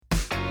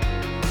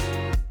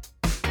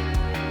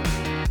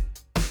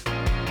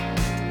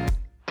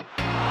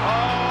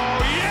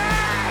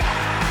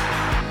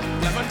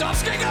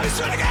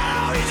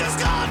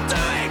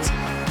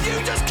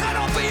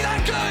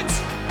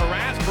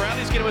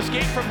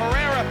escape from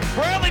Herrera.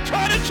 Bradley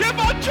trying to chip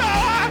on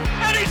Ochoa,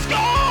 and he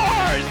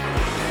scores!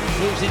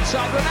 Moves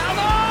inside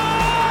Ronaldo!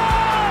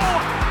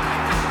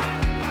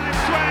 I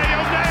swear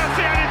you'll never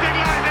see anything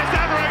like this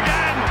ever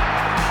again!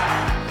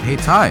 Hey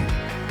Ty,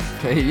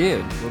 Hey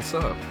Ian, what's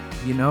up?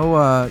 you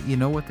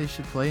know what they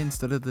should play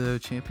instead of the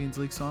Champions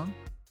League song?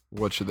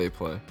 What should they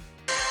play?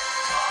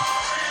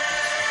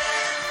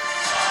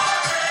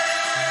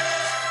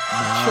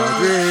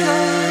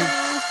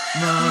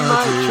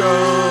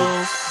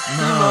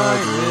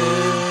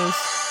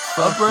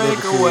 A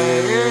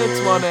breakaway,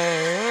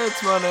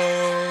 it's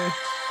money.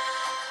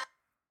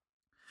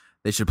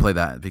 They should play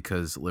that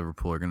because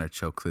Liverpool are gonna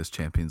choke this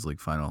Champions League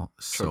final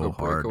so Choke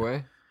a hard.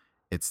 breakaway?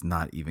 It's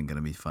not even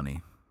gonna be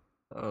funny.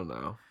 I don't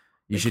know.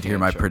 You They should hear can't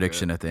my choke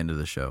prediction it. at the end of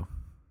the show.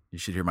 You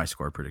should hear my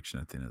score prediction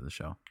at the end of the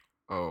show.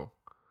 Oh,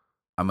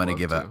 I'm gonna Love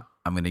give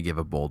to.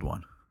 a bold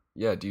one.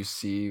 yeah. Do you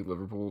see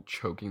Liverpool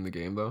choking the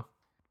game though?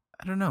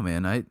 I don't know,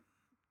 man.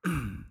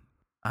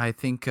 I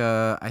think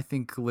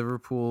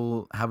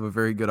Liverpool have a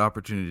very good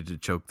opportunity to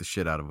choke the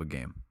shit out of a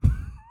game.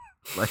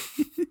 Like,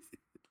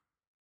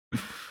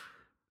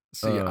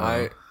 See,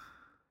 I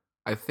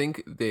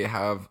think they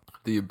have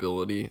the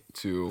ability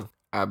to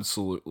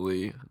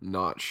absolutely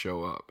not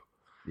show up.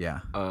 yeah.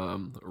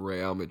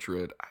 Real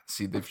Madrid.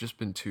 See, they've just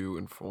been too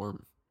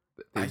informed.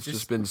 I They've just-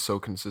 just been so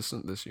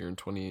consistent this year in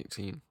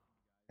 2018.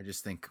 I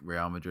just think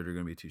Real Madrid are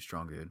gonna be too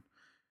strong, dude.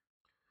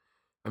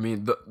 I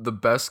mean, the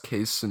best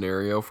case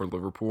scenario for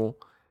Liverpool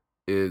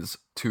is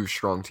two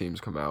strong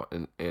teams come out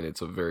and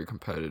it's a very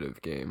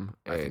competitive game.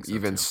 I think And so,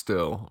 even too.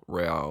 still,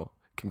 Real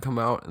can come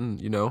out and,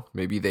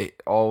 maybe they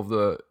all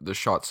the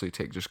shots they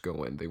take just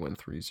go in. They win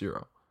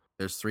 3-0.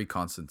 There's three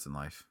constants in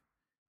life: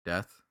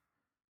 death,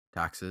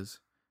 taxes,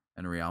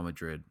 and Real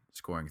Madrid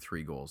scoring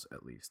 3 goals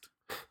at least.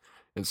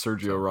 And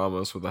Sergio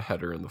Ramos with a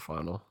header in the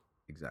final.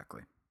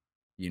 Exactly.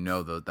 You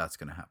know that's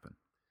going to happen.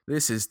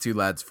 This is Two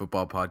Lads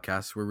Football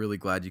Podcast. We're really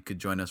glad you could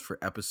join us for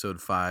episode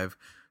 5.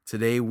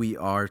 Today we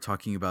are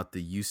talking about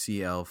the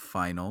UCL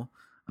final.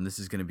 And this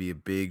is going to be a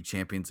big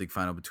Champions League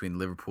final between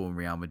Liverpool and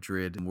Real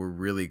Madrid. And we're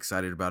really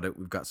excited about it.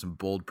 We've got some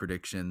bold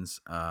predictions.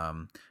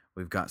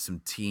 We've got some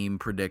team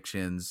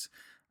predictions.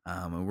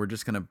 And we're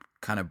just going to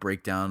kind of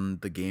break down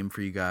the game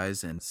for you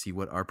guys and see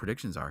what our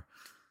predictions are.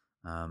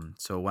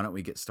 So why don't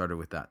we get started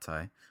with that,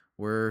 Ty?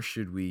 Where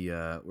should we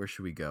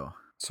go?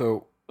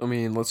 So, I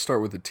mean, let's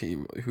start with the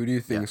team. Who do you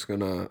think is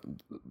going to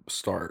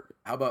start?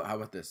 How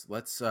about this?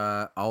 Let's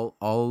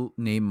I'll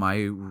name my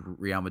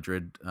Real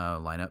Madrid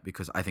lineup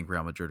because I think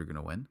Real Madrid are going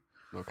to win.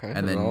 Okay.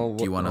 And then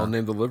do you want I'll to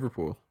name the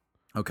Liverpool.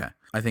 Okay.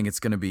 I think it's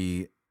going to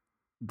be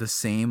the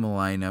same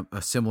lineup,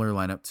 a similar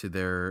lineup to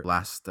their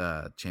last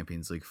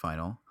Champions League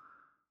final.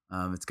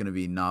 It's going to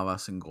be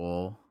Navas in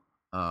goal,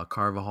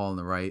 Carvajal on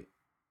the right,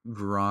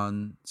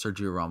 Varane,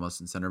 Sergio Ramos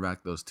in center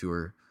back. Those two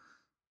are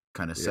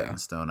kind of set Yeah. in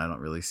stone. I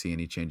don't really see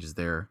any changes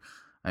there.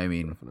 I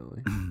mean,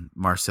 Definitely.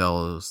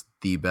 Marcelo is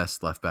the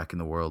best left back in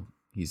the world.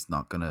 He's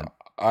not gonna.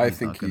 I He's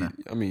think not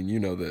I mean, you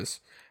know this.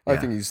 I Yeah.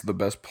 think he's the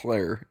best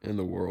player in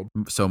the world.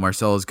 So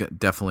Marcelo is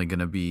definitely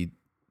gonna be.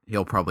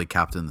 He'll probably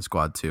captain the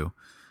squad too.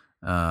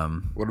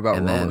 What about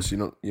and then- Ramos?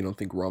 You don't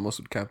think Ramos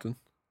would captain?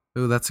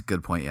 Oh, that's a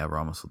good point. Yeah,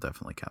 Ramos will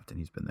definitely captain.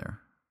 He's been there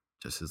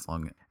just as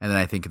long. And then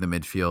I think in the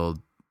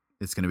midfield,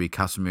 it's gonna be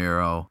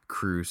Casemiro,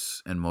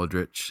 Cruz, and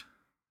Modric.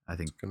 I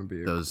think It's gonna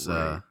be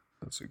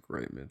that's a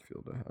great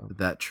midfield to have.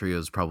 that trio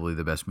is probably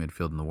the best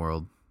midfield in the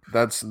world.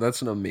 That's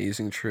an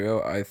amazing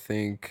trio. I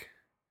think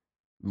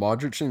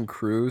Modric and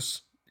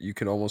Cruz, you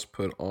could almost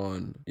put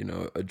on,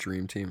 a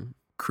dream team.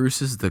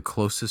 Cruz is the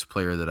closest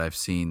player that I've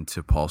seen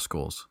to Paul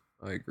Scholes.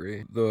 I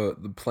agree. The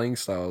playing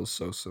style is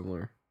so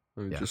similar.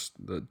 I mean, Yeah. just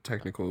the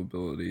technical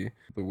ability,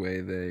 the way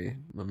they're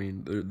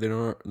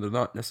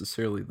not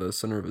necessarily the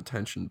center of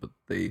attention, but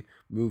they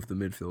move the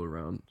midfield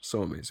around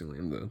so amazingly,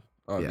 and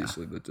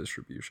obviously the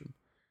distribution.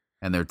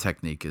 And their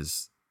technique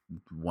is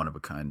one of a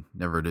kind,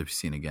 never to be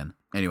seen again.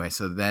 Anyway,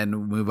 so then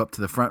we move up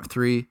to the front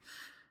three.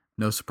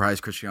 No surprise,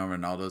 Cristiano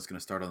Ronaldo is going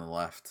to start on the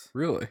left.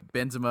 Really?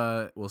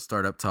 Benzema will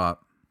start up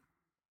top.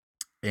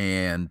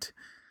 And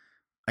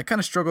I kind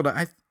of struggled.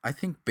 I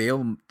think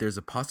Bale, there's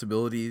a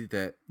possibility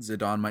that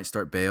Zidane might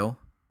start Bale,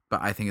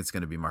 but I think it's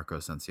going to be Marco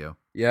Asensio.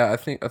 Yeah, I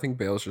think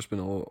Bale's just been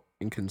a little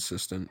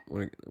inconsistent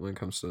when it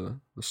comes to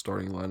the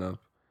starting lineup.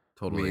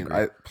 Totally I mean,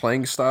 agree.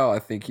 playing style, I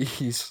think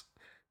he's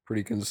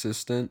pretty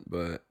consistent,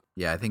 but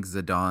Yeah, I think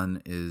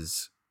Zidane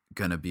is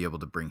going to be able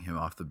to bring him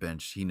off the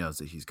bench. He knows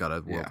that he's got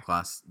a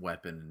world-class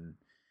weapon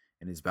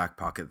in his back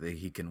pocket that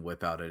he can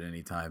whip out at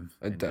any time.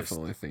 I and just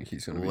definitely think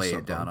he's going to lay be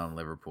it down on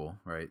Liverpool,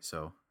 right?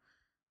 So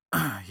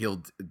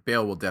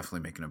Bale will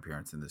definitely make an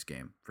appearance in this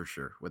game for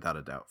sure, without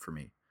a doubt for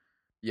me.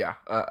 Yeah,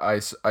 I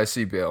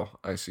see Bale.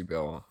 I see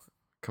Bale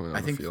coming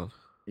on the field.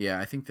 Yeah,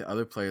 I think the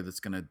other player that's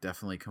going to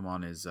definitely come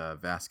on is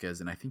Vasquez,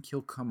 and I think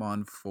he'll come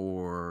on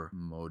for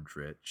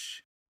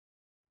Modric.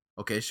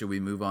 Okay, should we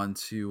move on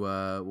to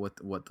what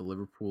the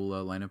Liverpool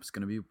lineup is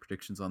going to be?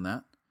 Predictions on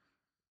that?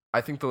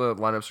 I think the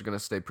lineups are going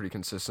to stay pretty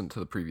consistent to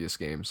the previous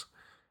games,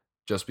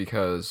 just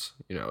because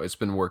it's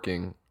been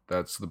working.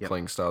 That's the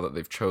playing style that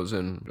they've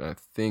chosen. And I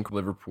think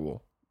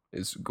Liverpool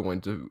is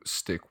going to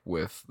stick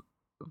with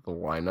the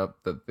lineup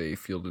that they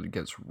fielded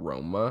against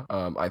Roma.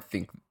 I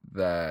think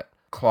that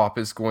Klopp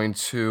is going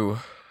to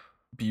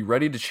be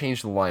ready to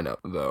change the lineup,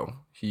 though.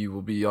 He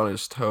will be on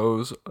his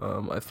toes.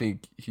 I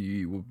think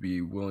he will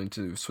be willing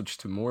to switch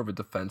to more of a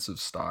defensive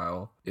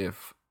style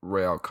if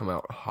Real come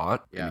out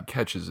hot and he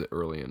catches it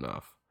early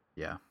enough.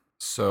 Yeah.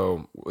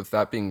 So, with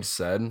that being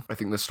said, I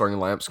think the starting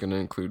lineup is going to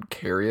include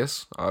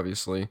Karius,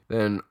 obviously,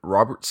 then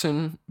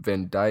Robertson,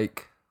 Van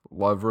Dijk,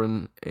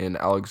 Lovren, and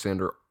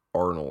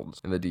Alexander-Arnold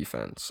in the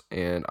defense.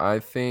 And I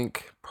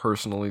think,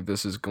 personally,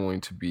 this is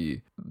going to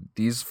be,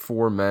 these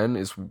 4 men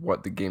is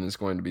what the game is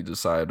going to be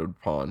decided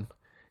upon.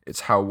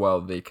 It's how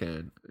well they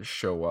can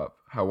show up,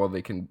 how well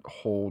they can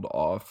hold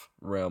off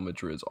Real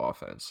Madrid's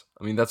offense.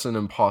 I mean, that's an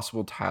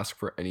impossible task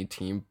for any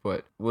team,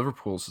 but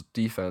Liverpool's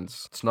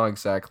defense, it's not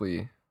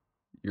exactly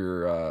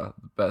your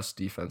best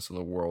defense in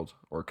the world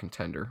or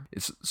contender.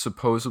 It's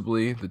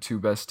supposedly the 2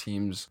 best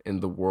teams in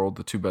the world,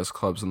 the 2 best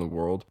clubs in the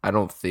world. I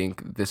don't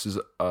think this is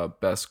a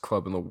best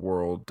club in the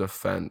world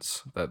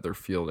defense that they're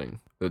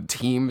fielding. The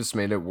teams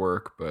made it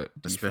work, but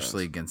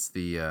especially against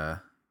the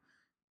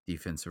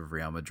defense of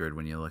Real Madrid,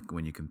 when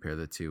you compare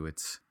the two,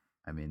 it's,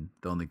 I mean,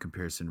 the only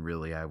comparison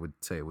really I would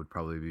say would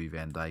probably be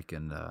Van Dijk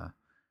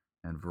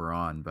and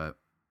Varane, but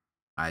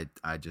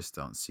I just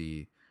don't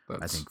see.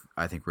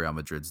 I think Real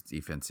Madrid's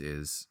defense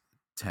is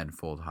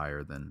tenfold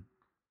higher than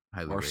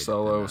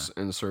Marcelo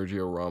and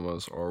Sergio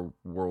Ramos are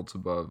worlds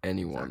above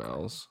anyone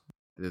else.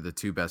 They're the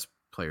 2 best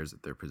players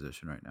at their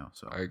position right now.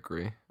 So I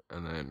agree.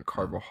 And then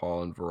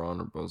Carvajal and Varane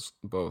are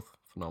both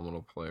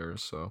phenomenal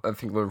players. So I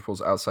think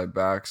Liverpool's outside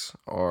backs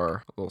are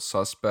a little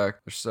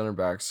suspect. Their center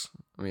backs,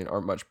 I mean,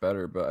 aren't much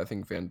better, but I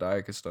think Van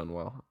Dijk has done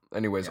well.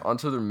 Anyways,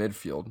 onto their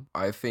midfield.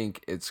 I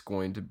think it's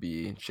going to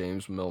be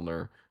James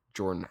Milner,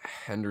 Jordan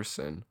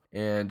Henderson,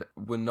 and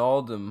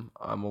Wijnaldum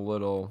I'm a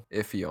little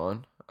iffy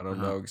on. I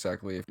don't know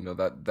exactly if,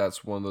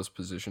 that's one of those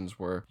positions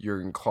where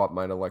Jurgen Klopp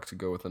might elect to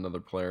go with another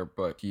player,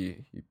 but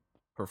he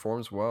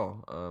performs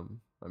well.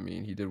 I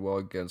mean, he did well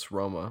against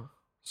Roma,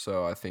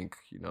 so I think,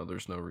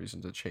 there's no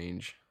reason to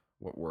change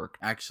what worked.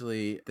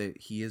 Actually,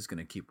 he is going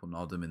to keep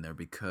Wijnaldum in there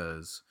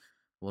because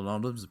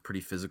Wijnaldum's a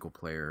pretty physical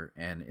player,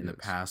 and in the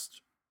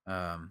past,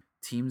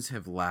 teams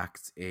have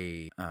lacked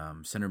a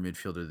center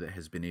midfielder that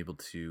has been able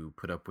to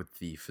put up with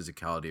the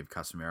physicality of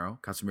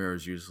Casemiro. Casemiro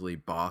is usually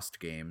bossed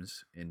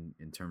games in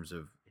terms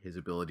of his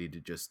ability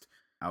to just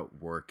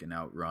outwork and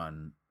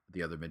outrun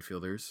the other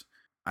midfielders.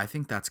 I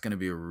think that's going to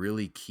be a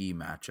really key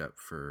matchup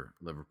for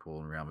Liverpool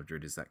and Real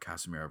Madrid, is that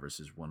Casemiro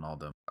versus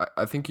Wijnaldum.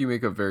 I think you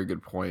make a very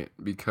good point,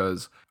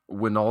 because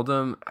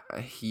Wijnaldum,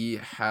 he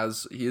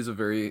is a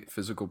very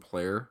physical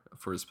player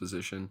for his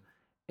position,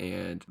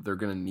 and they're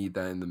going to need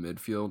that in the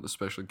midfield,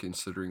 especially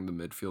considering the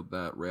midfield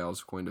that Real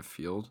is going to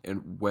field.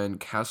 And when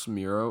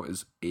Casemiro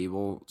is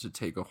able to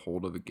take a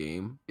hold of a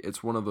game,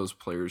 it's one of those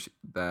players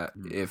that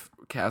if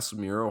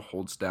Casemiro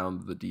holds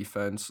down the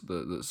defense,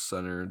 the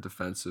center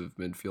defensive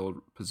midfield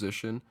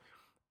position,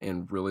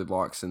 and really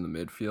locks in the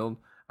midfield,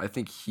 I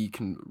think he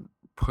can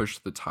push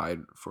the tide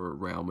for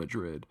Real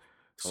Madrid.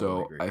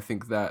 Totally agree. I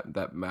think that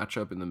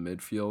matchup in the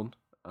midfield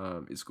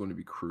is going to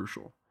be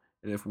crucial.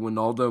 And if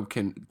Wijnaldum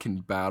can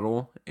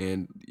battle,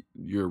 and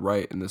you're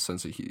right in the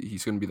sense that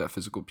he's going to be that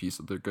physical piece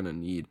that they're going to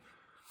need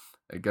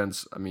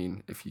against, I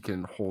mean, if he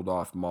can hold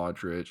off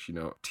Modric,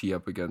 tee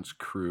up against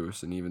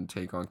Kroos, and even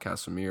take on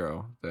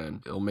Casemiro,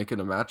 then it'll make it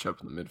a matchup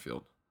in the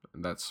midfield.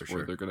 And that's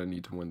where they're going to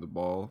need to win the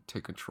ball,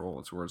 take control.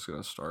 That's where it's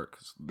going to start,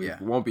 because they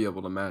won't be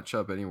able to match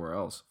up anywhere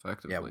else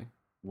effectively.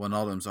 Yeah,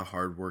 Wijnaldum's a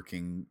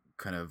hardworking,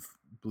 kind of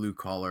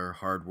blue-collar,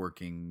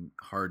 hardworking,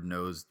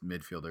 hard-nosed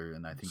midfielder,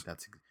 and I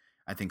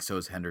think so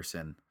is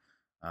Henderson.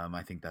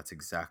 I think that's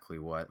exactly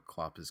what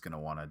Klopp is going to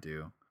want to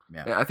do.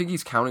 Yeah, and I think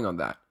he's counting on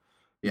that.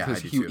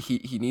 Because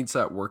he needs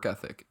that work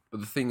ethic. But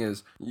the thing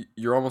is,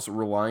 you're almost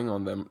relying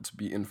on them to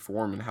be in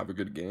form and have a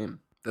good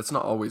game. That's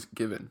not always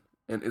given.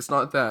 And it's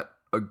not that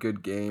a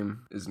good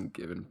game isn't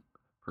given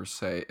per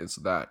se. It's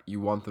that you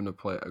want them to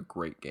play a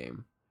great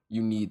game.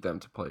 You need them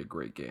to play a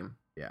great game.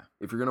 Yeah.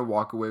 If you're going to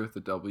walk away with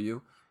the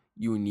W,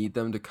 you need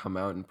them to come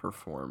out and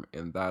perform,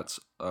 and that's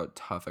a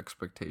tough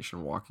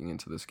expectation walking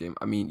into this game.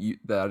 I mean,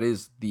 that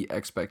is the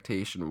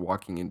expectation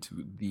walking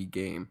into the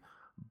game,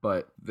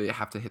 but they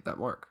have to hit that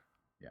mark.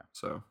 Yeah.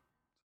 So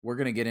we're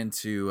going to get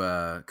into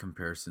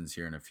comparisons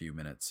here in a few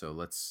minutes. So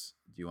do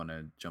you want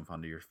to jump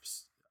onto your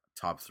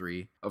top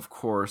 3? Of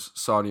course,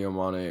 Sadio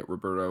Mane,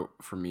 Roberto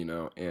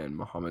Firmino, and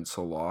Mohamed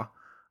Salah.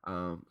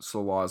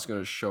 Salah is going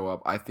to show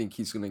up. I think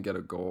he's going to get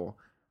a goal.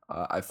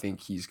 I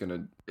think it's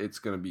going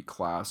to be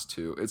class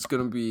too. It's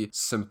going to be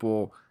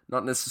simple,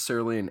 not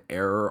necessarily an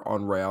error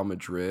on Real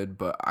Madrid,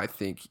 but I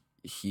think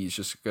he's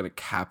just going to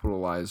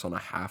capitalize on a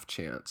half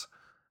chance.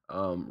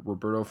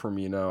 Roberto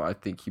Firmino, I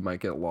think he might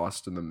get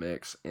lost in the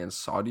mix. And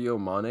Sadio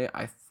Mane,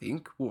 I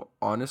think, will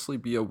honestly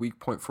be a weak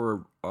point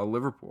for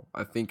Liverpool.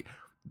 I think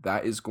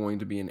that is going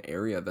to be an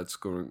area that's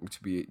going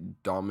to be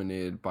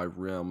dominated by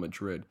Real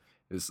Madrid,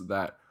 is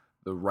that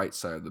the right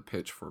side of the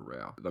pitch for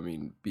Real. I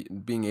mean,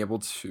 being able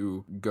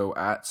to go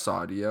at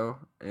Sadio,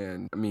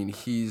 and I mean,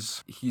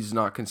 he's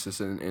not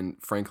consistent, and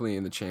frankly,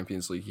 in the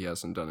Champions League, he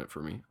hasn't done it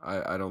for me.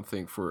 I don't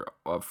think for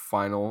a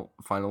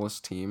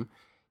finalist team,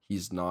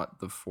 he's not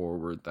the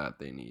forward that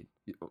they need.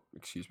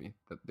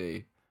 That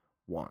they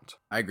want.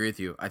 I agree with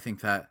you. I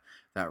think that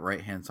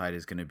right hand side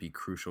is going to be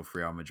crucial for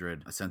Real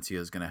Madrid. Asensio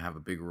is going to have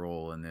a big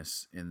role in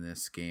this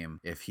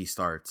game if he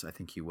starts. I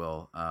think he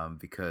will,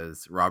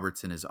 because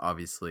Robertson is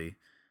obviously,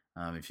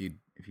 if you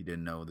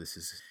didn't know,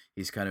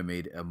 he's kind of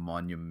made a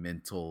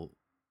monumental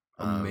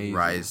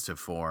rise to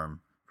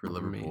form for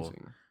Liverpool.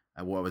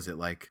 What was it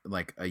like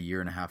a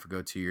year and a half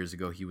ago, 2 years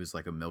ago? He was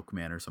like a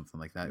milkman or something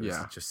like that. It was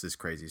just this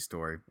crazy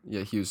story.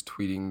 Yeah, he was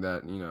tweeting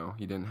that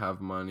he didn't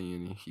have money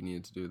and he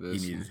needed to do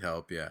this. He needed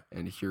help. Yeah,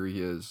 and here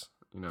he is.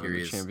 In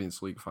the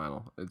Champions League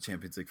final.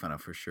 Champions League final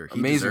for sure.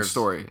 Amazing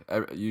story.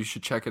 You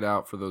should check it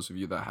out for those of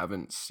you that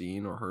haven't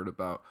seen or heard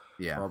about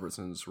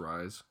Robertson's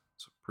rise.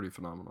 It's pretty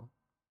phenomenal.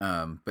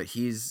 But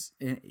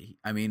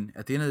I mean,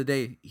 at the end of the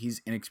day,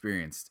 he's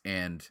inexperienced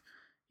and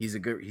he's a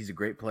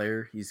great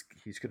player. He's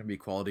going to be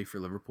quality for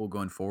Liverpool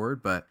going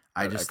forward. But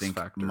I just think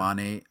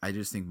Mane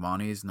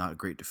is not a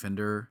great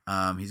defender.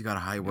 He's got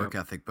a high work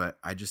ethic, but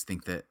I just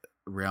think that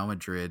Real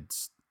Madrid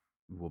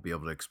will be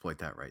able to exploit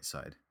that right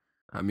side.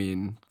 I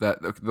mean, that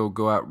they'll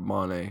go at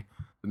Mane,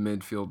 the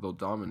midfield they'll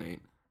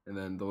dominate, and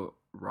then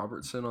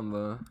Robertson on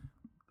the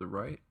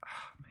right.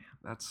 Oh, man,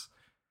 that's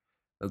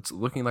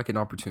looking like an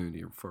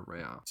opportunity for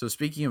Real. So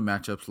speaking of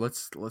matchups,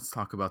 let's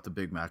talk about the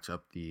big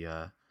matchup,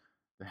 the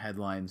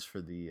headlines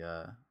for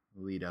the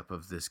lead up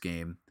of this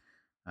game,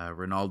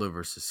 Ronaldo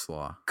versus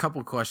Salah.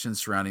 Couple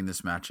questions surrounding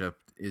this matchup.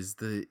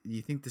 Do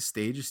you think the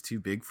stage is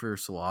too big for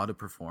Salah to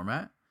perform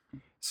at?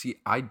 See,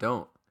 I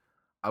don't.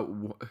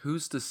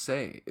 Who's to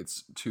say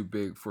it's too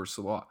big for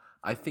Salah?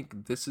 I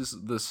think this is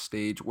the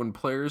stage when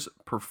players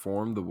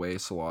perform the way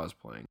Salah is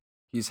playing.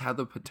 He's had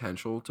the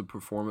potential to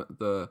perform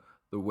the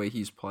way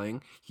he's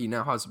playing. He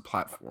now has a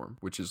platform,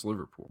 which is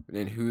Liverpool.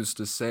 And who's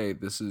to say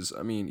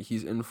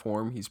he's in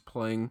form, he's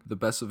playing the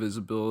best of his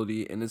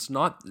ability, and it's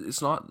not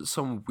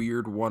some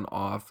weird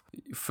one-off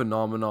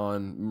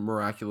phenomenon,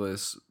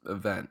 miraculous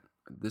event.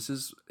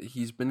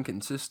 He's been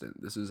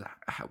consistent. This is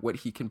what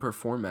he can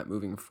perform at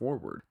moving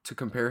forward. To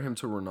compare him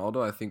to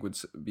Ronaldo, I think would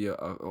be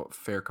a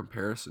fair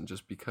comparison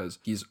just because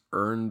he's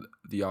earned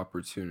the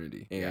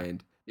opportunity.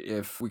 And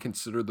if we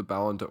consider the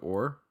Ballon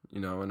d'Or,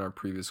 in our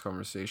previous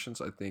conversations,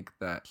 I think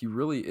that he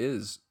really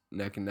is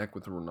neck and neck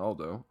with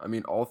Ronaldo. I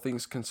mean, all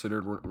things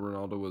considered,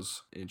 Ronaldo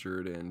was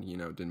injured and,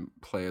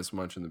 didn't play as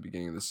much in the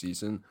beginning of the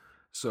season,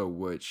 so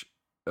which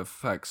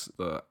affects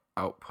the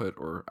output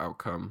or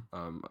outcome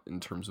in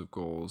terms of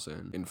goals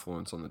and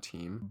influence on the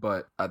team.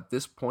 But at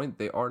this point,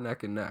 they are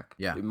neck and neck.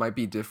 Yeah. It might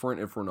be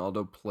different if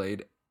Ronaldo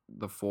played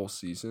the full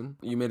season.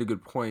 You made a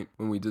good point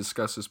when we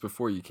discussed this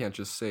before. You can't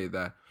just say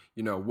that,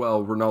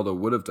 Ronaldo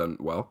would have done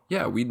well.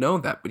 Yeah, we know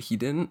that, but he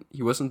didn't.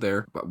 He wasn't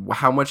there. But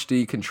how much did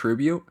he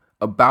contribute?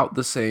 About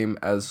the same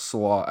as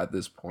Salah at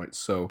this point.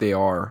 So they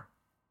are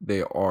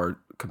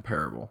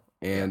comparable.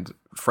 And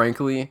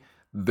frankly,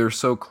 they're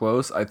so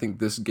close. I think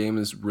this game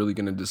is really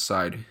going to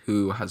decide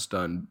who has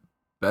done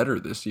better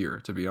this year,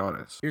 to be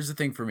honest. Here's the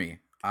thing for me.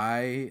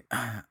 I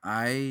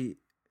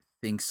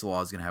think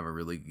Salah is going to have a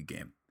really good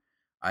game.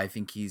 I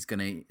think he's going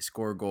to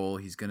score a goal.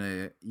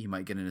 He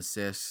might get an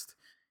assist.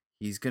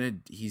 He's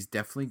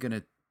definitely going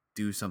to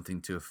do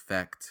something to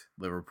affect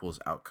Liverpool's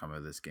outcome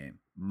of this game.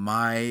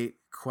 My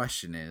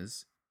question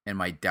is, and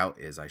my doubt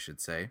is, I should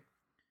say,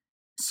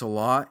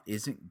 Salah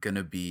isn't going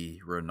to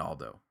be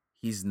Ronaldo.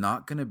 He's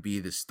not going to be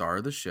the star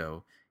of the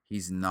show.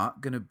 He's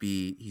not going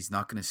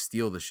to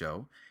steal the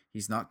show.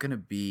 He's not going to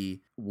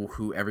be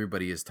who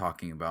everybody is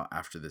talking about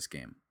after this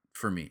game,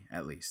 for me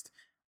at least.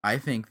 I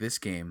think this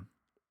game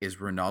is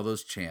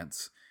Ronaldo's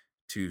chance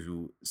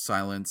to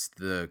silence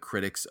the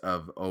critics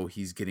of,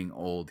 he's getting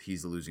old,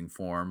 he's losing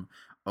form.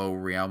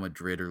 Real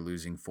Madrid are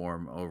losing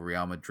form.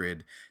 Real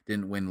Madrid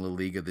didn't win La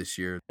Liga this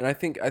year. And I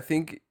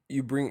think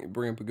you bring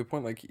up a good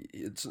point. Like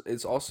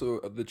it's also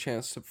the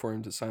chance for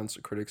him to silence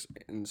the critics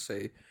and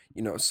say,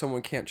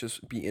 someone can't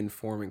just be in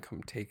form and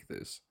come take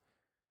this.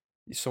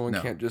 Someone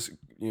can't just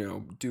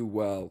do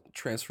well,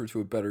 transfer to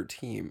a better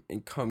team,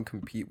 and come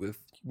compete with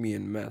me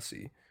and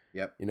Messi.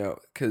 Yep.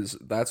 Because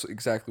that's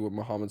exactly what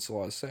Mohamed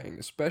Salah is saying,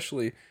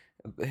 especially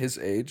his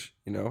age.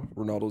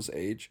 Ronaldo's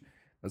age.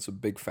 That's a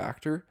big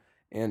factor.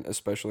 And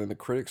especially in the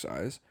critics'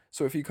 eyes.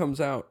 So if he comes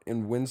out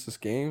and wins this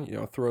game,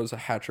 throws a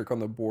hat trick on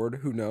the board,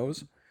 who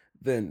knows?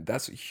 Then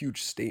that's a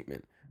huge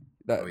statement.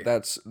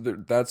 That's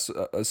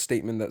a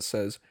statement that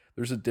says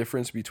there's a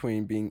difference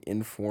between being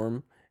in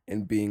form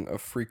and being a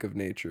freak of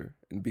nature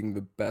and being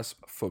the best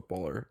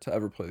footballer to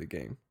ever play the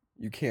game.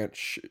 You can't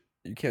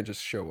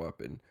just show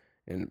up and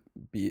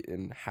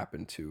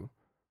happen to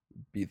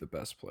be the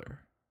best player.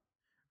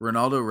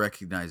 Ronaldo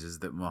recognizes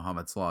that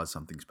Mohamed Salah is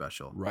something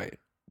special. Right.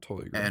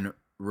 Totally agree. And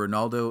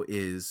Ronaldo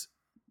is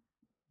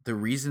the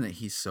reason that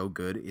he's so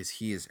good is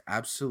he is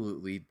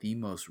absolutely the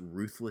most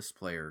ruthless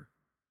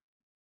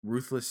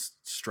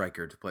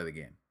striker to play the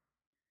game.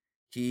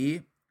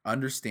 He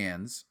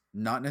understands,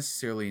 not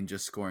necessarily in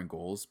just scoring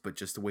goals, but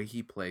just the way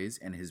he plays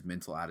and his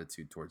mental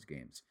attitude towards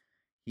games.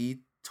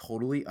 He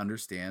totally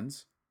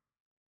understands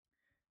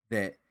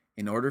that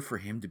in order for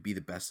him to be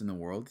the best in the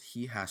world,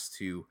 he has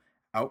to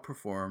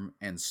outperform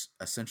and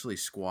essentially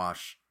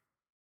squash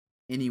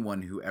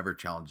anyone who ever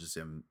challenges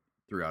him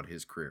throughout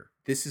his career.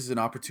 This is an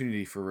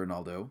opportunity for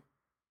Ronaldo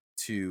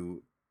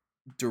to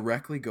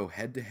directly go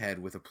head to head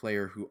with a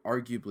player who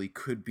arguably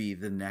could be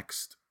the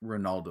next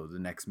Ronaldo, the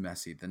next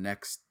Messi, the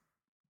next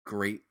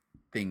great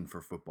thing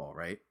for football,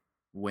 right?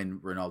 When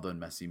Ronaldo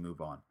and Messi move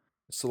on.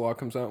 Salah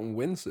comes out and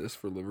wins this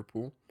for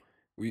Liverpool.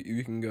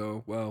 We can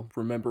go, well,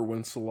 remember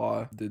when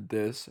Salah did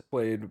this,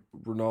 played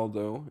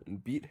Ronaldo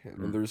and beat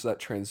him. And there's that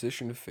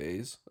transition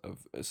phase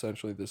of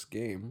essentially this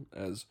game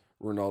as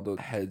Ronaldo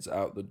heads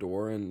out the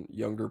door and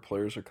younger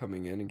players are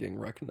coming in and getting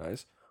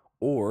recognized.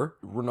 Or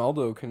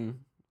Ronaldo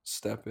can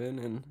step in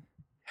and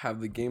have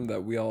the game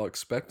that we all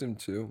expect him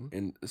to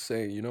and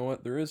say, you know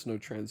what, there is no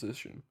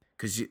transition.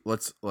 Because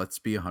let's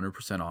be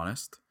 100%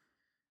 honest,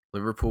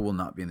 Liverpool will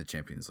not be in the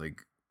Champions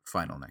League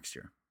final next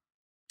year.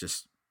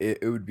 Just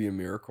it would be a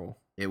miracle.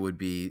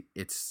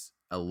 It's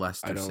a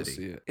Leicester City. I don't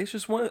see it.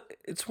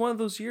 It's one of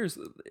those years.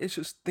 It's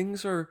just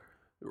things are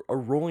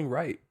rolling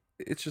right.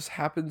 It just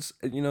happens,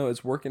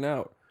 it's working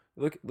out.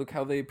 Look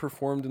how they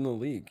performed in the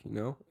league,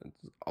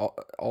 It's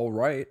all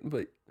right,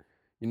 but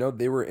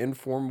they were in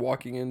form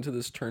walking into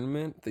this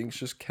tournament. Things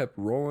just kept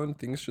rolling.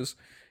 Things just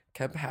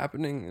kept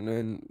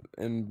happening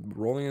and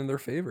rolling in their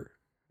favor.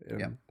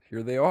 And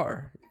here they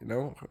are,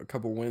 a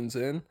couple wins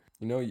in.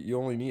 You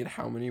only need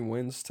how many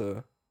wins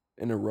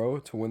in a row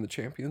to win the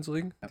Champions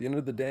League? At the end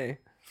of the day,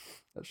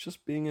 that's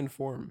just being in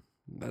form.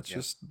 That's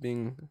just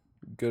being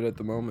good at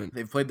the moment.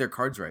 They've played their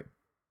cards right.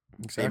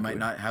 Exactly. They might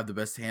not have the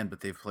best hand,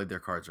 but they've played their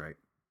cards right.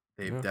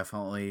 They've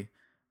definitely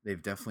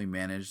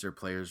managed their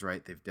players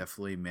right. They've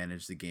definitely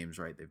managed the games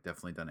right. They've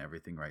definitely done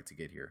everything right to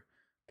get here.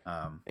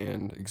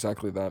 And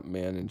exactly that,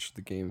 managed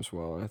the games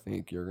well. I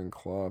think Jurgen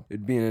Klopp,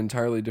 it'd be an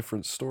entirely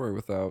different story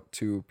without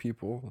two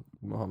people,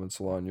 Mohamed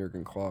Salah and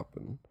Jurgen Klopp,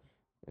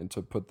 and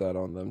to put that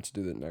on them to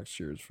do that next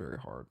year is very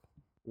hard.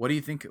 What do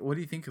you think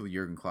of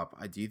Jurgen Klopp?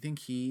 Do you think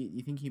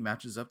he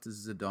matches up to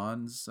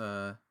Zidane's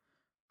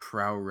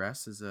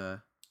prowess as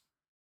a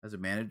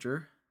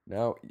manager?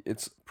 Now,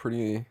 it's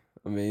pretty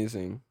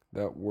amazing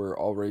that we're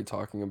already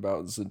talking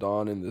about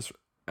Zidane in this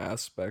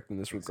aspect, in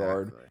this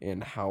regard,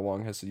 and how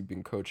long has he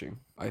been coaching.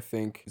 I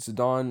think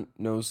Zidane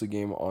knows the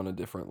game on a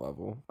different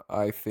level.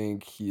 I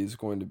think he is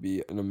going to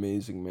be an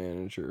amazing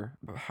manager.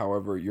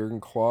 However, Jurgen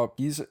Klopp,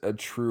 he's a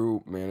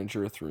true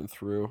manager through and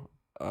through.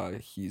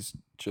 He's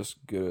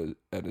just good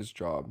at his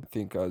job. I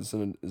think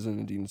Zinedine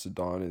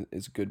Zidane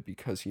is good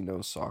because he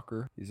knows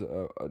soccer. He's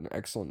an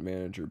excellent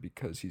manager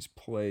because he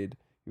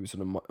was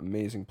an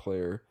amazing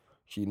player.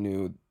 He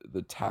knew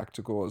the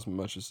tactical as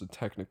much as the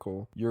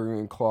technical.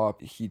 Jurgen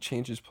Klopp, he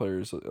changes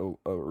players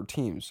or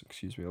teams,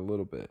 a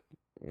little bit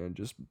and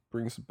just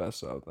brings the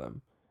best out of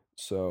them.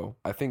 So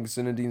I think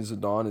Zinedine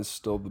Zidane is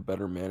still the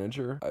better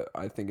manager.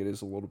 I think it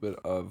is a little bit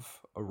of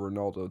a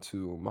Ronaldo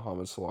to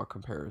Mohamed Salah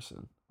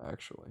comparison,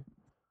 actually.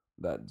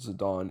 That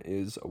Zidane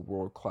is a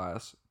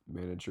world-class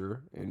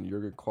manager and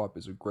Jurgen Klopp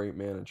is a great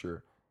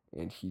manager.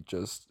 And he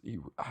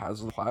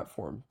has a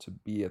platform to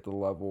be at the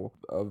level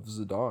of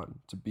Zidane,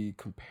 to be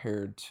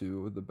compared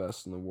to the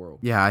best in the world.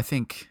 Yeah, I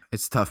think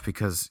it's tough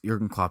because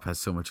Jurgen Klopp has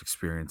so much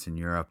experience in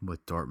Europe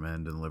with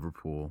Dortmund and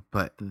Liverpool.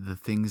 But the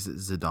things that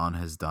Zidane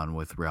has done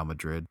with Real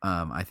Madrid,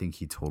 I think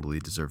he totally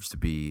deserves to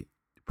be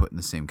put in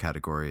the same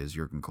category as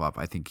Jurgen Klopp.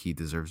 I think he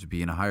deserves to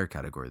be in a higher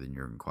category than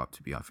Jurgen Klopp,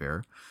 to be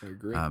fair. I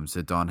agree.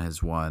 Zidane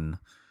has won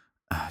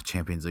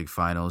Champions League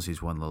finals.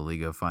 He's won La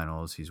Liga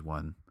finals.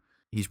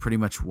 He's pretty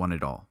much won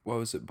it all. What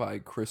was it, by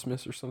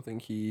Christmas or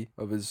something?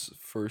 Of his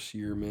first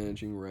year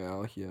managing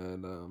Real, he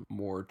had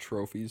more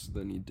trophies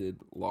than he did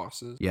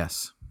losses.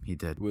 Yes, he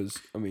did.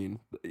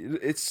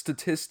 It's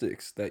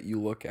statistics that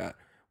you look at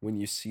when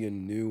you see a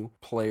new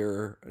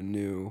player, a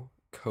new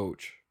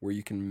coach, where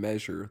you can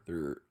measure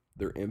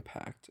their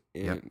impact.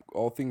 And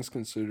all things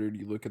considered,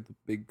 you look at the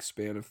big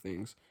span of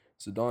things.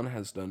 Zidane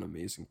has done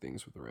amazing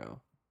things with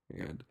Real.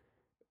 And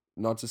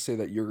not to say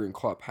that Jurgen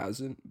Klopp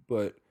hasn't,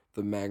 but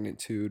the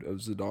magnitude of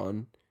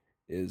Zidane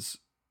is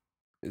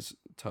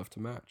tough to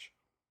match.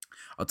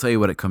 I'll tell you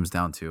what it comes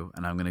down to,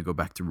 and I'm going to go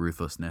back to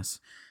ruthlessness.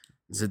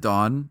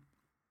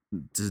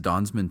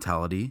 Zidane's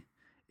mentality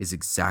is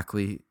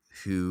exactly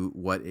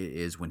what it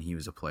is when he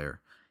was a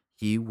player.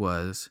 He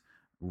was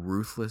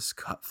ruthless,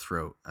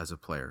 cutthroat as a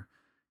player.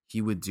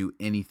 He would do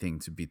anything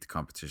to beat the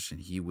competition.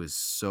 He was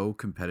so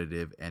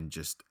competitive and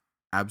just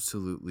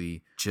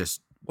absolutely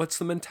just... What's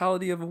the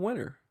mentality of a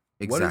winner?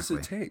 Exactly. What does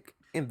it take?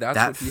 And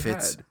that's what he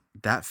had.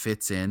 That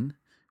fits in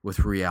with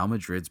Real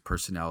Madrid's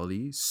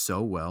personality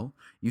so well.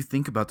 You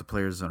think about the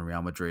players on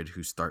Real Madrid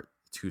who start.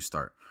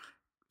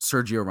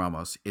 Sergio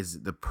Ramos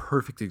is the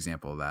perfect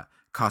example of that.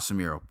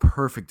 Casemiro,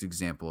 perfect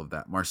example of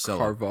that. Marcelo,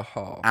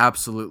 Carvajal,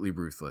 absolutely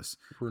ruthless.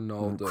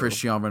 Ronaldo,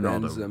 Cristiano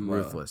Ronaldo, Benzema,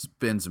 ruthless.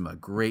 Benzema,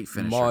 great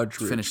finisher,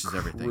 Modric, finishes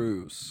everything.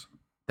 Cruz.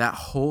 That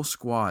whole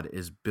squad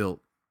is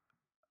built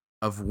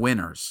of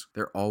winners.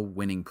 They're all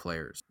winning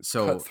players.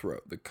 So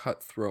The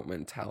cutthroat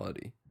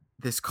mentality.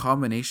 this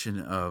combination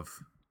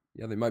of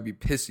Yeah, they might be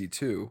pissy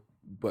too,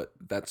 but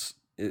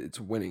it's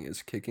winning.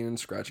 It's kicking and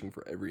scratching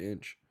for every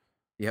inch.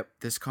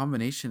 this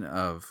combination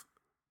of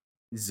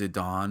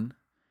Zidane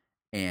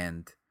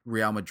and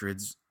Real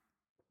Madrid's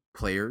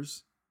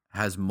players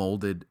has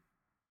molded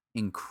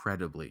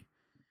incredibly.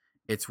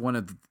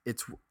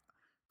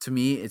 To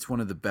me, it's one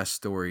of the best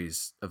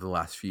stories of the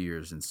last few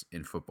years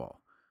in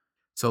football.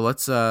 So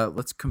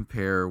let's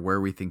compare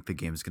where we think the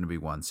game's going to be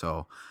won.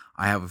 So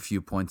I have a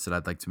few points that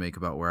I'd like to make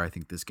about where I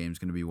think this game's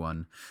going to be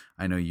won.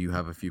 I know you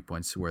have a few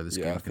points to where this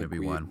game's going to be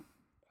won.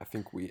 I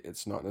think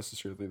it's not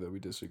necessarily that we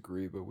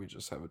disagree, but we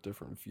just have a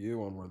different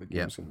view on where the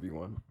game's going to be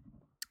won.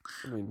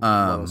 I mean, you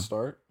want to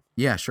start?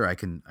 Yeah, sure. I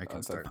can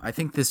start. I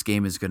think this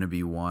game is going to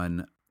be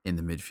won in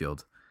the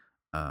midfield.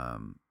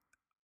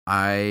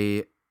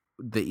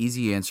 The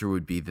easy answer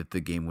would be that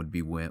the game would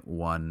be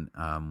won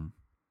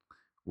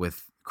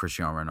with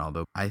Cristiano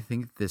Ronaldo. I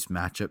think this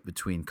matchup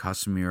between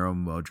Casemiro,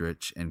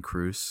 Modric, and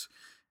Kroos,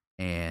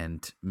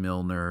 and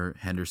Milner,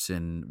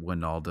 Henderson,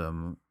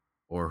 Wijnaldum,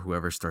 or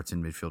whoever starts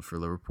in midfield for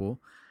Liverpool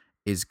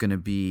is going to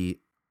be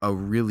a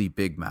really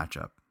big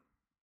matchup.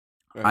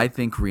 Right. I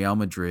think Real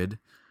Madrid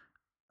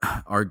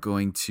are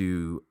going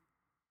to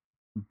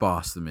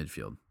boss the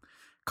midfield.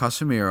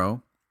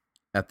 Casemiro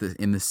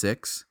in the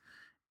 6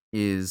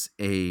 is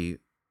a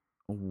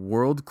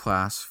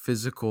world-class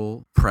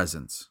physical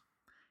presence.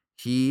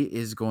 He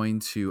is going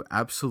to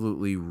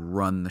absolutely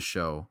run the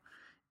show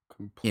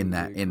in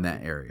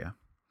that area.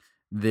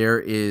 There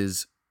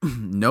is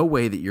no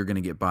way that you're going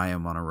to get by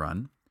him on a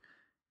run.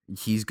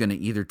 He's going to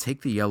either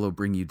take the yellow,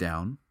 bring you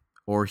down,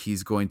 or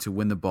he's going to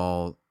win the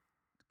ball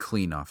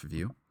clean off of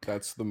you.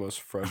 That's the most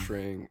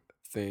frustrating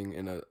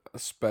thing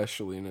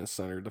especially in a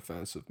center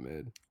defensive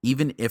mid.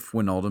 Even if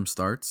Wijnaldum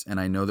starts, and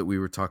I know that we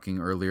were talking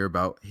earlier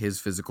about his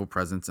physical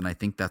presence, and I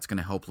think that's going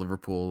to help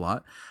Liverpool a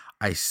lot.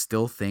 I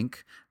still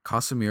think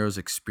Casemiro's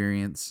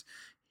experience,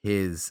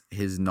 his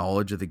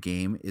knowledge of the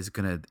game is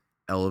going to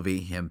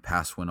elevate him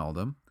past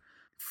Wijnaldum.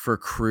 For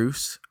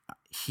Kroos,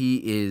 he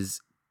is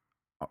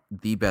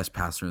the best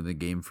passer in the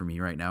game for me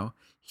right now.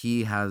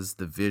 He has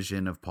the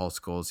vision of Paul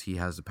Scholes. He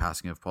has the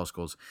passing of Paul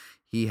Scholes.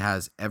 He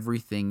has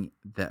everything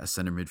that a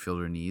center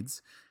midfielder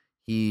needs.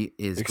 He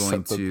is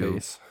except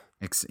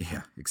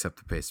except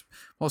the pace.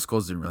 Paul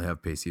Scholes didn't really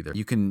have pace either.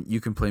 You can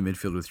play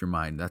midfield with your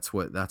mind. That's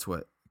what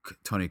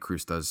Toni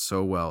Kroos does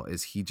so well.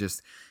 Is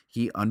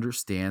he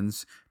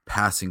understands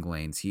passing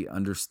lanes. He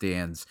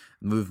understands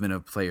movement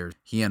of players.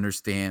 He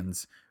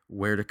understands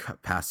where to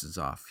cut passes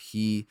off.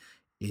 He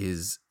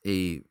is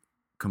a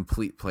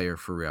complete player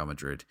for Real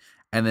Madrid.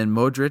 And then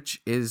Modric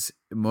is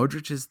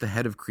the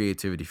head of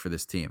creativity for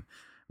this team.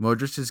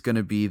 Modric is going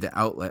to be the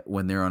outlet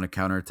when they're on a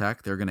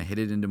counterattack. They're going to hit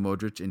it into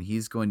Modric, and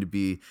he's going to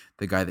be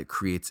the guy that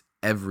creates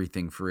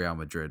everything for Real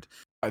Madrid.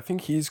 I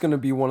think he's going to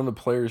be one of the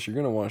players you're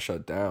going to want to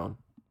shut down.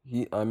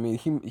 He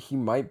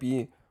might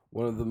be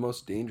one of the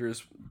most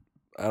dangerous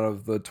out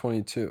of the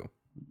 22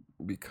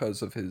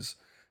 because of his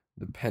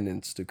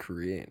dependence to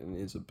create and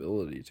his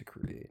ability to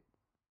create.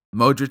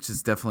 Modric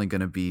is definitely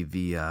going to be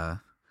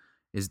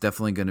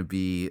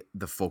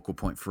the focal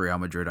point for Real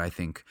Madrid. I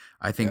think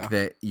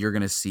that you're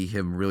going to see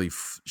him really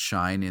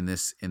shine in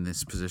this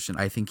position.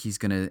 I think he's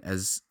going to,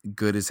 as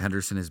good as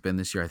Henderson has been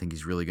this year, I think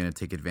he's really going to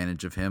take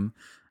advantage of him.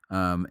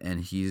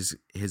 And his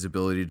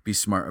ability to be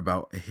smart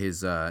about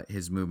his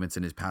movements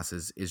and his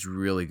passes is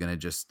really going to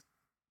just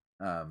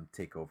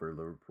take over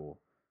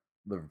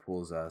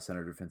Liverpool's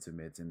center defensive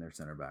mids and their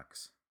center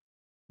backs.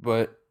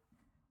 But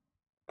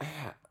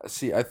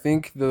see, I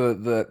think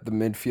the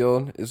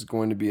midfield is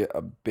going to be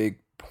a big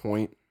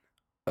point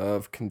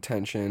of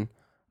contention.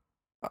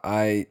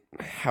 I,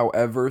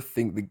 however,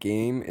 think the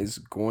game is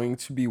going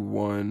to be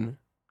won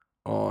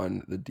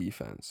on the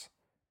defense.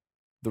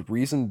 The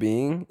reason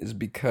being is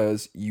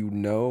because you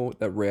know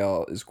that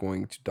Real is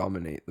going to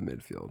dominate the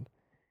midfield.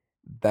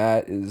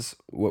 That is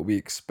what we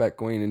expect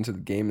going into the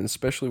game, and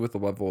especially with the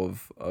level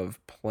of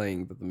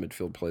playing that the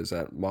midfield plays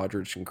at.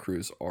 Modric and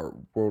Kroos are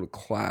world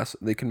class.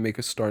 They can make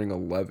a starting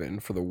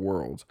 11 for the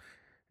world,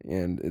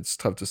 and it's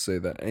tough to say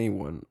that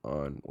anyone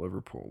on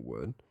Liverpool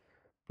would.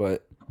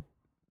 But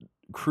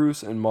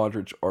Kroos and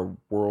Modric are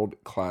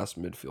world-class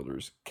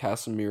midfielders.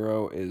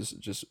 Casemiro is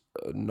just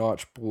a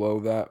notch below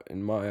that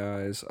in my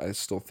eyes. I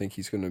still think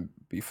he's going to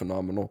be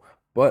phenomenal.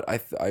 But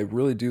I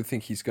really do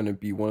think he's going to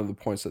be one of the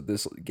points that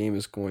this game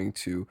is going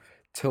to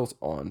tilt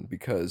on,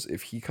 because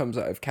if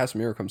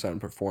Casemiro comes out and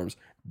performs,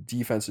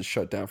 defense is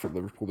shut down for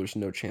Liverpool. There's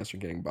no chance you're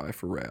getting by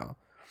for Real.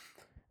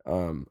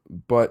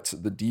 But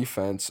the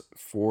defense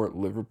for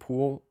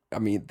Liverpool, I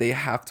mean, they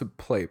have to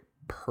play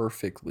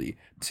perfectly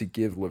to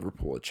give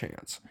Liverpool a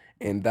chance,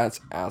 and that's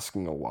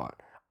asking a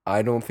lot.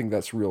 I don't think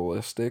that's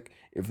realistic.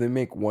 If they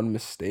make one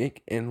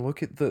mistake, and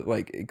look at the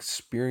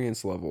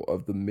experience level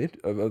of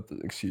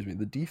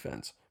the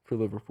defense for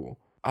Liverpool.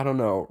 I don't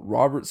know.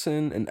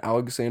 Robertson and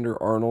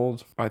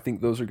Alexander-Arnold, I think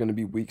those are going to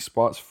be weak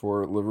spots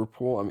for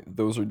Liverpool. I mean,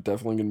 those are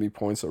definitely going to be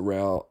points that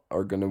Real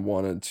are going to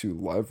want to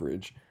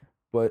leverage.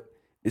 But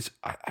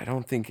I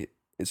don't think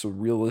it's a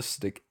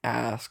realistic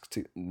ask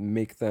to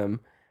make them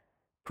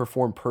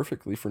perform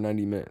perfectly for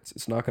 90 minutes.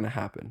 It's not going to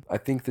happen. I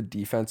think the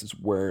defense is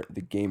where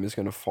the game is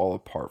going to fall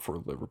apart for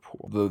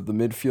Liverpool. The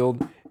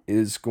midfield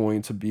is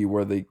going to be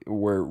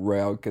where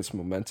Real gets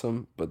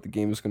momentum, but the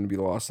game is going to be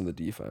lost in the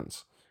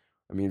defense.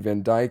 I mean,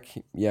 Van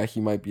Dijk, yeah,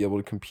 he might be able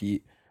to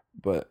compete,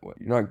 but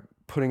you're not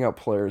putting out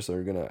players that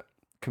are going to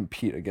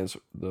compete against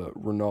the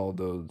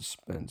Ronaldos,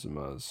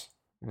 Benzemas,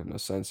 and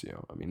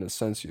Asensio. I mean,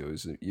 Asensio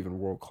is even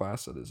world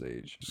class at his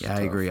age. It's Yeah, tough.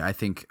 I agree. I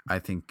think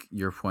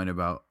your point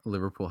about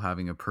Liverpool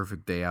having a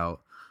perfect day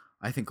out,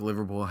 I think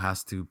Liverpool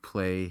has to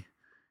play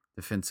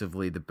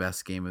defensively the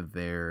best game of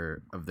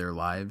their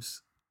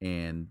lives,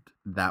 and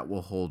that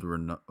will hold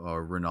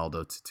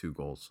Ronaldo to 2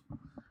 goals.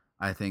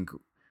 I think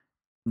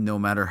no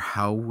matter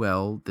how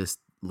well this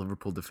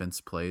Liverpool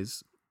defense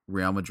plays,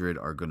 Real Madrid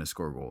are going to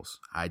score goals.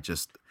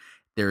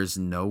 There's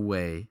no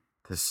way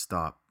to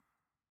stop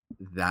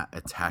that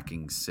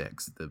attacking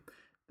 6,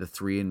 the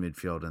 3 in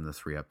midfield and the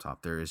 3 up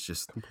top. There is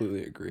just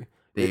Completely agree.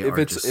 they If are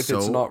it's just if so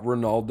it's not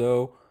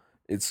Ronaldo,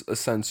 it's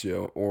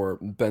Asensio or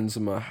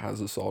Benzema has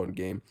a solid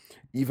game.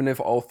 Even if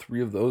all 3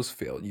 of those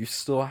fail, you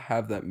still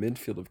have that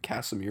midfield of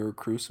Casemiro,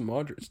 Kroos, and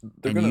Modric.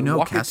 They're and gonna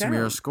walk it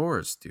Casemiro down.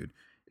 scores, dude.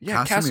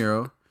 Yeah,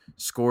 Casemiro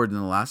scored in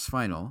the last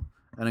final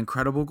an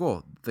incredible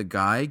goal. The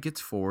guy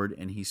gets forward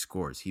and he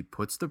scores. He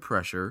puts the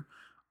pressure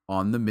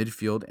on the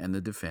midfield and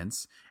the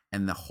defense,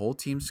 and the whole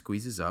team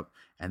squeezes up,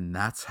 and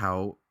that's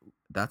how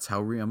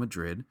Real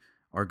Madrid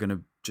are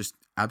gonna just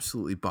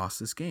absolutely boss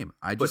this game.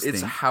 But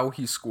it's how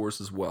he scores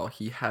as well.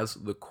 He has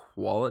the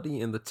quality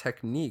and the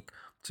technique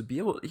to be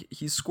able.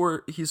 He's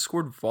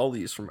scored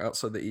volleys from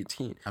outside the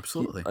 18.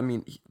 Absolutely.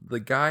 The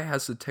guy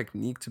has the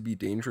technique to be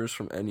dangerous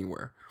from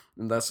anywhere,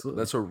 and that's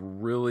a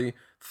really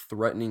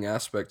threatening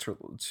aspect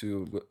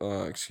to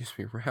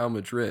Real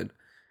Madrid.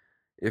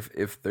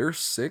 If their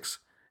 6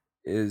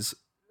 is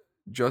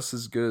just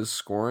as good as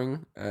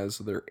scoring as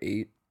their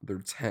 8, their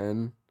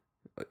 10,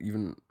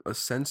 even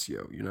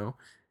Asensio,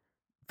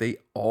 they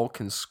all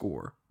can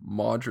score.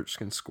 Modric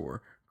can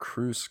score.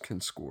 Kroos can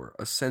score.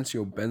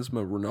 Asensio,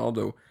 Benzema,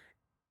 Ronaldo.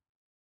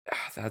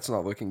 That's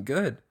not looking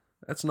good.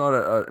 That's not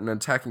an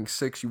attacking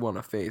 6 you want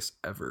to face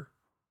ever.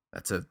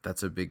 That's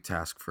a big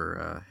task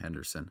for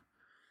Henderson.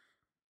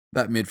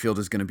 That midfield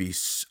is going to be.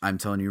 I'm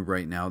telling you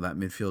right now, that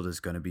midfield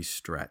is going to be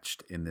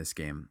stretched in this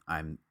game.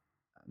 I'm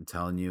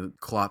telling you,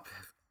 Klopp.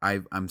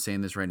 I'm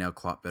saying this right now.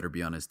 Klopp better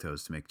be on his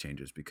toes to make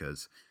changes,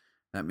 because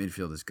that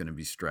midfield is going to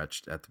be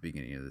stretched at the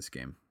beginning of this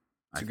game.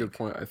 That's a good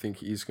point. I think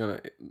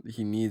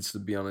he needs to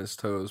be on his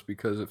toes,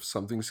 because if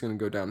something's going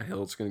to go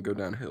downhill, it's going to go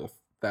downhill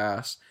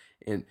fast.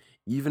 And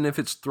even if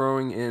it's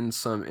throwing in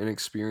some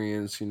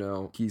inexperience,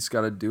 he's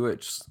got to do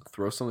it. Just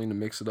throw something to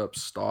mix it up,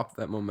 stop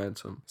that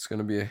momentum. It's going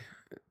to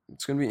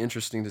be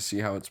interesting to see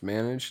how it's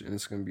managed, and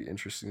it's going to be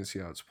interesting to see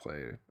how it's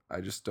played. I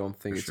just don't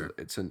think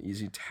it's an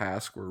easy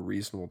task or a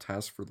reasonable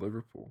task for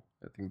Liverpool.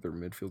 I think their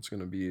midfield's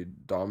going to be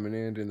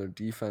dominant, and their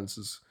defense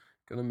is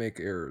going to make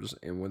errors.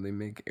 And when they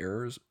make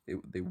errors,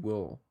 they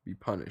will be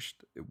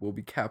punished. It will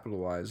be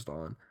capitalized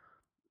on,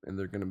 and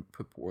they're going to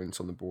put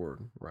points on the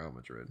board, Real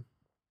Madrid.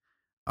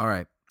 All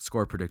right,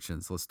 score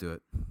predictions. Let's do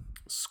it.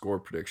 Score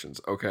predictions.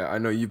 Okay, I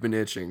know you've been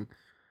itching.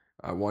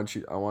 I want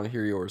to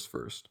hear yours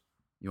first.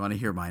 You want to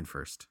hear mine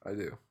first? I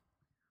do.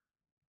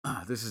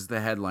 This is the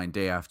headline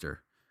day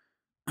after.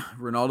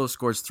 Ronaldo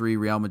scores 3,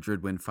 Real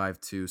Madrid win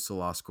 5-2,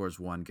 Salah scores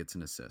 1, gets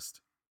an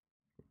assist.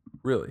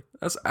 Really?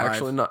 That's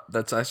actually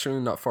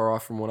not far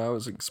off from what I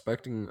was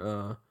expecting,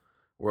 or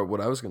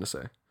what I was going to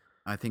say.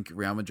 I think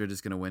Real Madrid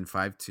is going to win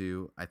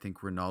 5-2. I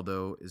think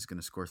Ronaldo is going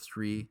to score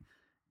 3,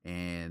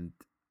 and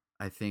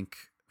I think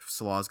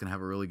Salah is going to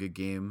have a really good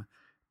game,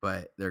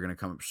 but they're going to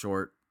come up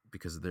short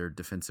because of their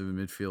defensive and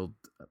midfield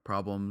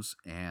problems.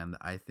 And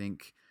I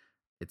think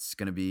it's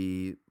going to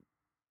be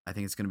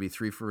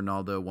 3 for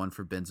Ronaldo, 1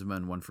 for Benzema,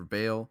 and 1 for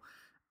Bale,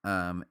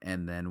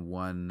 and then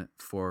 1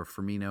 for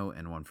Firmino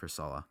and 1 for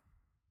Salah.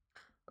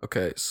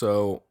 Okay,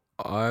 so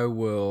I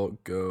will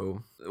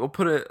go. We'll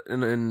put it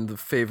in the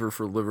favor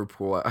for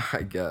Liverpool,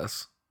 I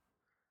guess.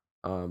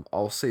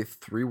 I'll say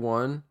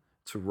 3-1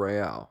 to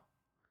Real.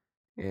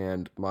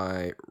 And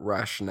my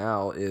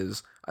rationale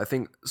is I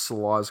think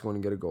Salah is going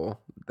to get a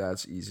goal.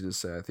 That's easy to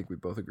say. I think we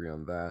both agree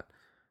on that.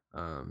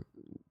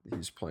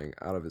 He's playing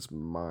out of his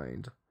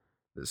mind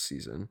this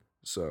season,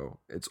 so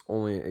it's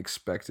only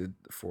expected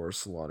for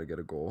Salah to get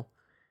a goal.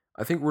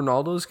 I think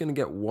Ronaldo is going to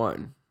get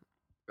 1,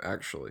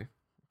 actually.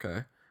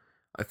 Okay.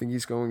 I think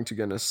he's going to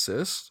get an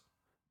assist.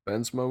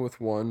 Benzema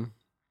with 1.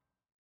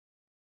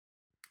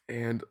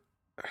 And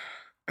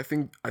I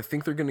think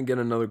they're going to get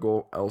another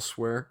goal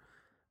elsewhere.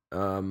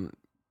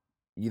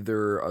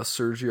 Either a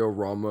Sergio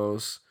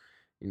Ramos,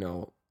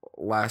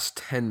 last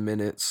 10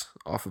 minutes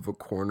off of a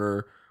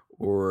corner,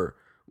 or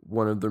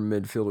one of their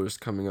midfielders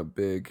coming up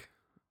big,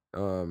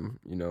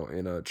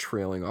 in a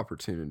trailing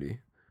opportunity.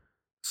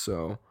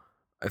 So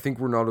I think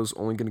Ronaldo's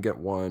only going to get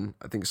one.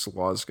 I think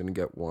Salah's going to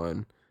get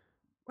one.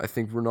 I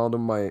think Ronaldo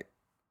might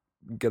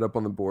get up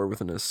on the board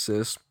with an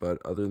assist, but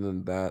other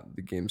than that,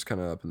 the game's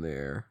kind of up in the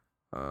air.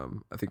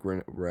 I think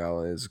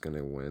Real is going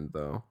to win,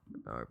 though,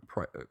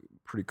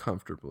 pretty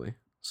comfortably.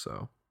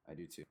 So I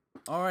do too.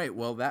 All right,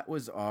 well, that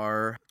was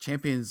our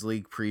Champions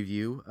League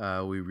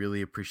preview. We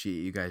really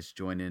appreciate you guys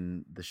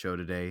joining the show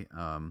today.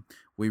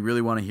 We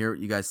really want to hear what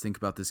you guys think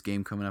about this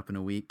game coming up in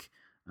a week.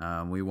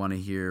 We want to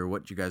hear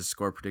what you guys'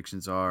 score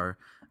predictions are,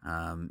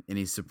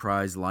 any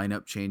surprise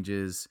lineup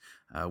changes.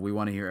 We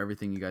want to hear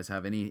everything you guys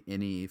have.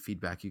 Any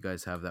feedback you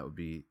guys have, that would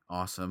be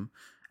awesome.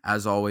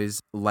 As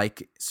always,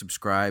 like,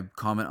 subscribe,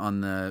 comment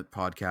on the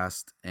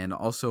podcast, and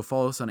also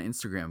follow us on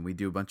Instagram. We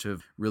do a bunch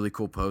of really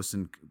cool posts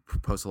and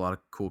post a lot of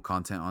cool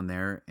content on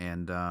there.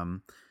 And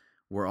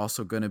we're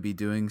also going to be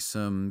doing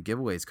some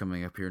giveaways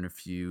coming up here in a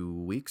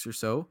few weeks or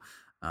so.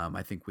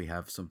 I think we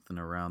have something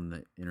around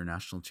the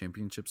International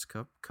Championships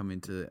Cup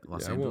coming to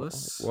Los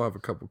Angeles. We'll have a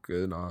couple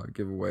good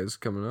giveaways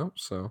coming up.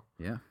 So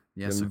yeah.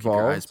 So keep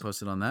your eyes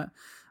posted on that.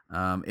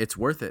 It's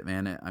worth it,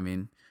 man. I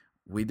mean,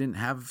 we didn't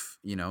have,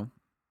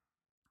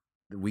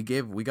 we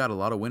got a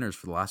lot of winners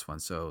for the last one,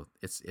 so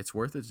it's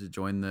worth it to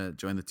join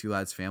the Two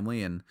Lads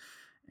family, and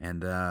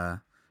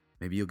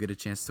maybe you'll get a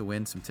chance to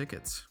win some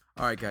tickets.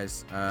 All right,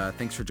 guys.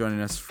 Thanks for joining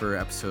us for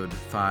episode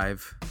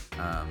 5.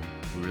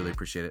 We really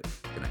appreciate it.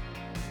 Good night.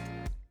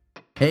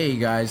 Hey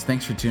guys,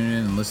 thanks for tuning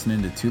in and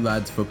listening to Two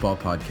Lads Football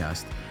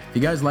Podcast. If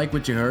you guys like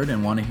what you heard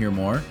and want to hear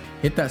more,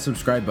 hit that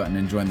subscribe button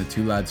and join the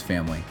Two Lads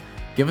family.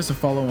 Give us a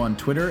follow on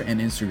Twitter and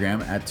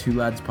Instagram at Two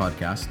Lads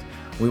Podcast.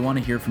 We want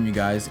to hear from you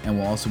guys, and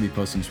we'll also be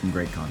posting some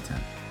great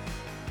content.